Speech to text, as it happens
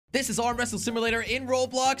This is Arm Wrestle Simulator in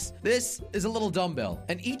Roblox. This is a little dumbbell,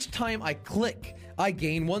 and each time I click, I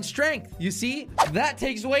gain 1 strength. You see? That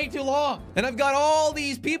takes way too long. And I've got all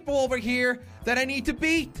these people over here that I need to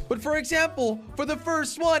beat. But for example, for the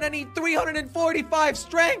first one, I need 345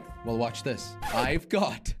 strength. Well, watch this. I've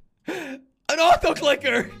got an auto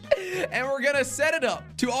clicker. And we're gonna set it up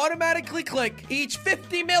to automatically click each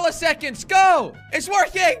 50 milliseconds. Go! It's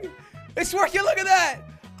working! It's working, look at that!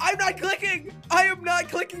 I'm not clicking! I am not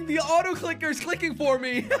clicking. The auto clicker's clicking for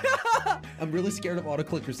me. I'm really scared of auto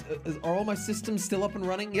clickers. Are all my systems still up and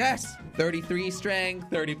running? Yes. 33 strength,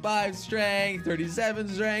 35 strength, 37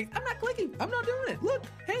 strength. I'm not clicking. I'm not doing it. Look,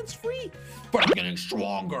 hands free. But I'm getting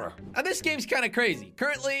stronger. Now, this game's kind of crazy.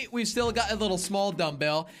 Currently, we've still got a little small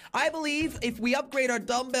dumbbell. I believe if we upgrade our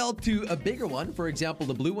dumbbell to a bigger one, for example,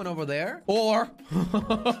 the blue one over there, or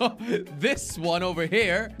this one over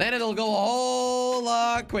here, then it'll go a whole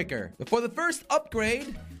lot quicker. For the first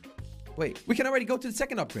upgrade, wait, we can already go to the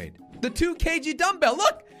second upgrade. The 2 kg dumbbell,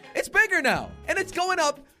 look, it's bigger now. And it's going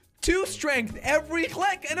up 2 strength every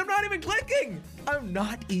click, and I'm not even clicking. I'm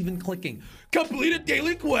not even clicking. Complete a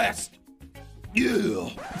daily quest. Yeah.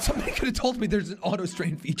 Somebody could have told me there's an auto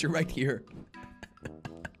strain feature right here.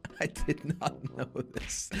 I did not know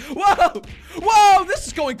this. Whoa! Whoa! This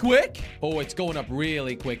is going quick. Oh, it's going up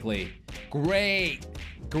really quickly. Great.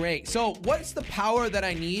 Great. So what's the power that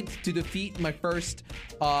I need to defeat my first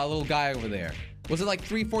little guy over there? Was it like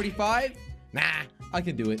 345? Nah, I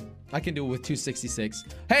can do it. I can do it with 266.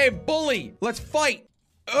 Hey, bully, let's fight.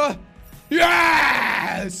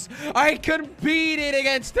 Yes! I competed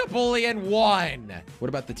against the bully and won. What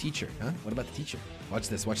about the teacher, huh? What about the teacher? Watch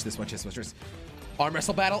this, watch this, watch this, watch this. Arm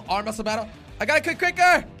wrestle battle, arm wrestle battle. I gotta click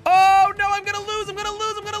quicker. Oh, no, I'm gonna lose, I'm gonna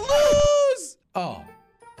lose, I'm gonna lose. Oh.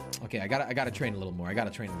 Okay, I gotta train a little more.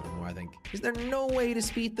 I think. Is there no way to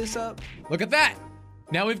speed this up? Look at that.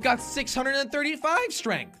 Now we've got 635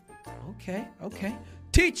 strength. Okay, okay.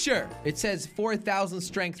 Teacher, it says 4,000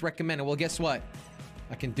 strength recommended. Well, guess what?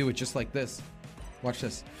 I can do it just like this. Watch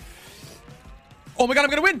this. Oh my God, I'm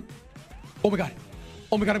gonna win. Oh my God.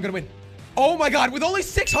 Oh my God, I'm gonna win. Oh my God, with only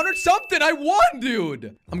 600 something, I won,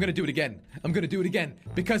 dude. I'm gonna do it again. I'm gonna do it again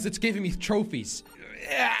because it's giving me trophies.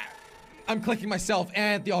 I'm clicking myself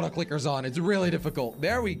and the auto clicker's on. It's really difficult.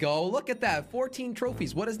 There we go. Look at that. 14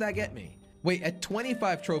 trophies. What does that get me? Wait, at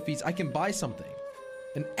 25 trophies, I can buy something.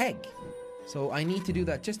 An egg. So I need to do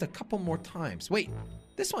that just a couple more times. Wait,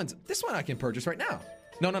 this one I can purchase right now.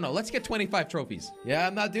 No. Let's get 25 trophies. Yeah,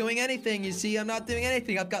 I'm not doing anything. You see, I'm not doing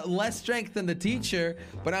anything. I've got less strength than the teacher,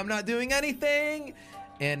 but I'm not doing anything.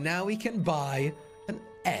 And now we can buy an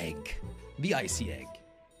egg. The icy egg.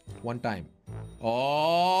 One time.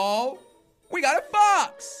 Oh, we got a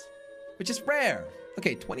fox, which is rare.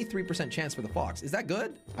 Okay, 23% chance for the fox. Is that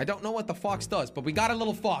good? I don't know what the fox does, but we got a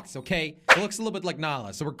little fox, okay? It looks a little bit like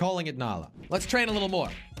Nala, so we're calling it Nala. Let's train a little more.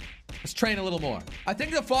 Let's train a little more. I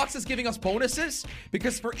think the fox is giving us bonuses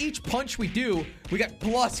because for each punch we do, we get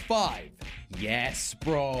 +5. Yes,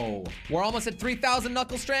 bro. We're almost at 3,000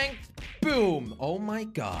 knuckle strength. Boom. Oh my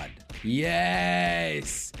God.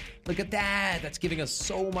 Yes. Look at that. That's giving us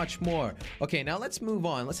so much more. Okay, now let's move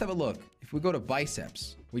on. Let's have a look. If we go to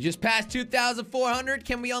biceps, we just passed 2,400.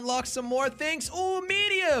 Can we unlock some more things? Oh,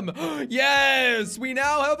 medium. Yes, we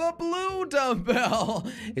now have a blue dumbbell.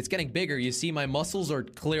 It's getting bigger. You see, my muscles are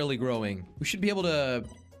clearly growing. We should be able to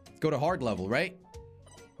go to hard level, right?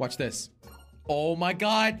 Watch this. Oh my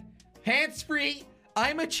God. Hands free.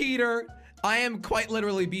 I'm a cheater. I am quite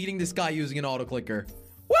literally beating this guy using an auto clicker.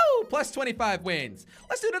 Woo! Plus 25 wins.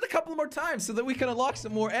 Let's do it a couple more times so that we can unlock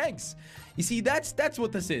some more eggs. You see, that's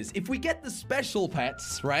what this is. If we get the special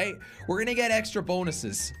pets, right, we're gonna get extra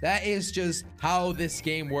bonuses. That is just how this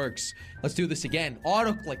game works. Let's do this again.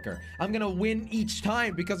 Auto clicker. I'm gonna win each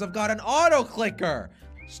time because I've got an auto clicker.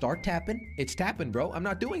 Start tapping. It's tapping, bro. I'm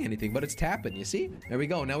not doing anything, but it's tapping. You see? There we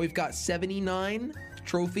go. Now we've got 79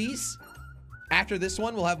 trophies. After this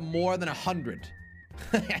one, we'll have more than 100.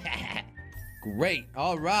 Great.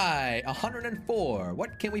 All right. 104.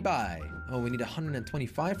 What can we buy? Oh, we need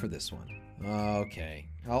 125 for this one. Okay.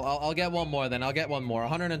 I'll get one more then. I'll get one more.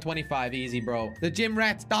 125. Easy, bro. The gym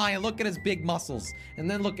rat's dying. Look at his big muscles. And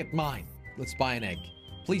then look at mine. Let's buy an egg.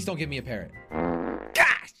 Please don't give me a parrot.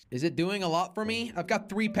 Gosh! Is it doing a lot for me? I've got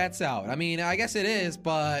 3 pets out. I mean, I guess it is,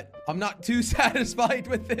 but I'm not too satisfied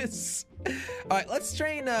with this. All right, let's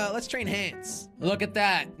train hands. Look at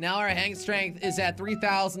that. Now our hand strength is at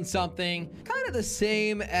 3,000 something. Kind of the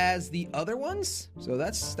same as the other ones. So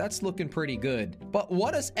that's looking pretty good. But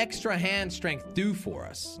what does extra hand strength do for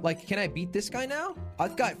us? Like, can I beat this guy now?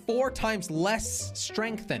 I've got 4 times less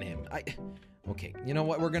strength than him. Okay, you know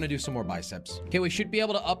what? We're gonna do some more biceps. Okay, we should be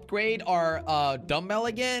able to upgrade our dumbbell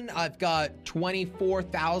again. I've got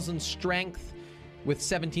 24,000 strength with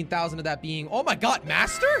 17,000 of that being... Oh my God,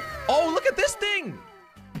 master? Oh, look at this thing.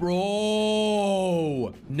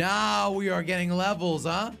 Bro, now we are getting levels,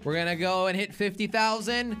 huh? We're gonna go and hit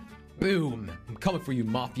 50,000. Boom. I'm coming for you,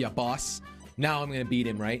 mafia boss. Now I'm gonna beat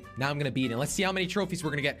him, right? Now I'm gonna beat him. Let's see how many trophies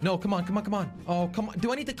we're gonna get. No, come on, come on, come on. Oh, come on.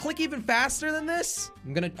 Do I need to click even faster than this?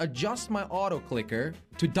 I'm gonna adjust my auto clicker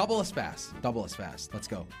to double as fast. Double as fast. Let's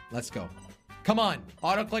go. Let's go. Come on,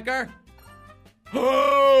 auto clicker.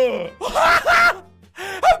 I'm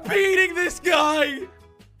beating this guy.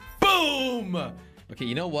 Boom. Okay,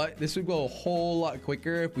 you know what? This would go a whole lot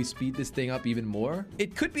quicker if we speed this thing up even more.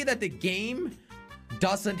 It could be that the game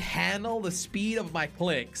doesn't handle the speed of my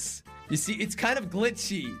clicks. You see, it's kind of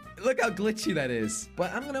glitchy. Look how glitchy that is.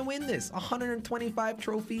 But I'm gonna win this. 125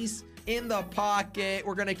 trophies in the pocket.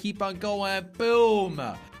 We're gonna keep on going. Boom.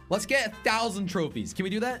 Let's get 1,000 trophies. Can we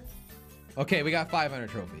do that? Okay, we got 500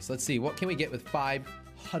 trophies. Let's see. What can we get with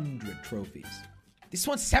 500 trophies? This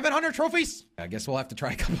one's 700 trophies? I guess we'll have to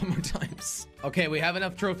try a couple more times. Okay, we have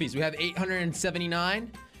enough trophies. We have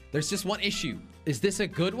 879. There's just one issue. Is this a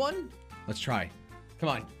good one? Let's try. Come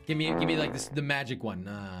on. Give me like this, the magic one.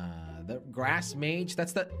 The grass mage,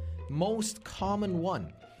 that's the most common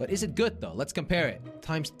one. But is it good though? Let's compare it.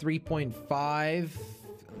 Times 3.5.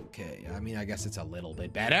 Okay, I mean, I guess it's a little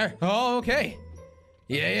bit better. Oh, okay.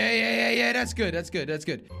 Yeah, that's good, that's good, that's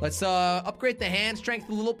good. Let's upgrade the hand strength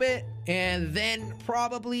a little bit and then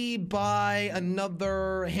probably buy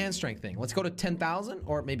another hand strength thing. Let's go to 10,000,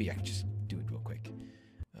 or maybe I can just do it real quick.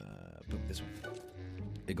 Put this one.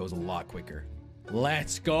 It goes a lot quicker.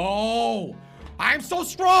 Let's go. I'm so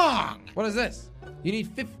strong. What is this? You need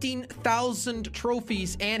 15,000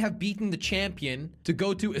 trophies and have beaten the champion to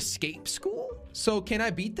go to escape school. So can I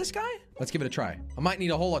beat this guy? Let's give it a try. I might need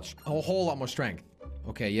a whole lot more strength.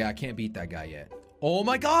 Okay, yeah, I can't beat that guy yet. Oh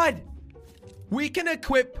my God. We can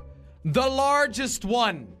equip the largest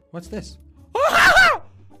one. What's this?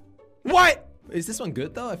 What? Is this one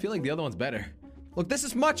good though? I feel like the other one's better. Look, this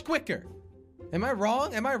is much quicker. Am I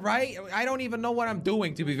wrong? Am I right? I don't even know what I'm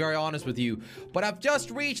doing, to be very honest with you. But I've just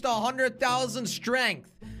reached 100,000 strength.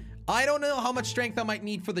 I don't know how much strength I might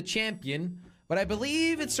need for the champion, but I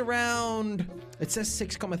believe it's around, it says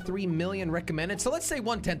 6.3 million recommended. So let's say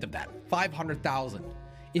 1/10 of that, 500,000.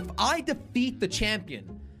 If I defeat the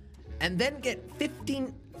champion and then get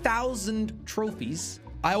 15,000 trophies,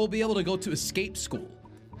 I will be able to go to escape school.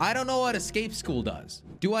 I don't know what escape school does.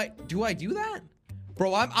 Do I do that?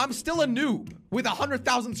 Bro, I'm still a noob. With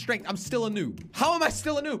 100,000 strength, I'm still a noob. How am I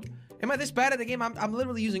still a noob? Am I this bad at the game? I'm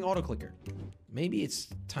literally using auto clicker. Maybe it's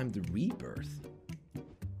time to rebirth.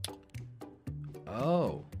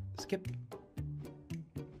 Oh, skip.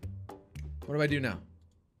 What do I do now?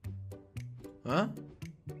 Huh?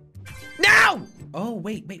 No! Oh,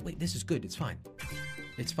 wait. This is good. It's fine.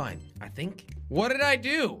 It's fine, I think. What did I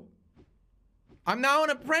do? I'm now an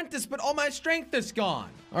apprentice, but all my strength is gone.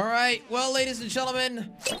 All right, well, ladies and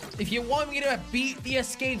gentlemen, if you want me to beat the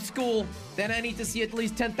escape school, then I need to see at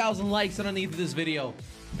least 10,000 likes underneath this video.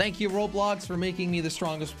 Thank you, Roblox, for making me the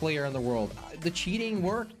strongest player in the world. The cheating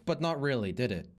worked, but not really, did it?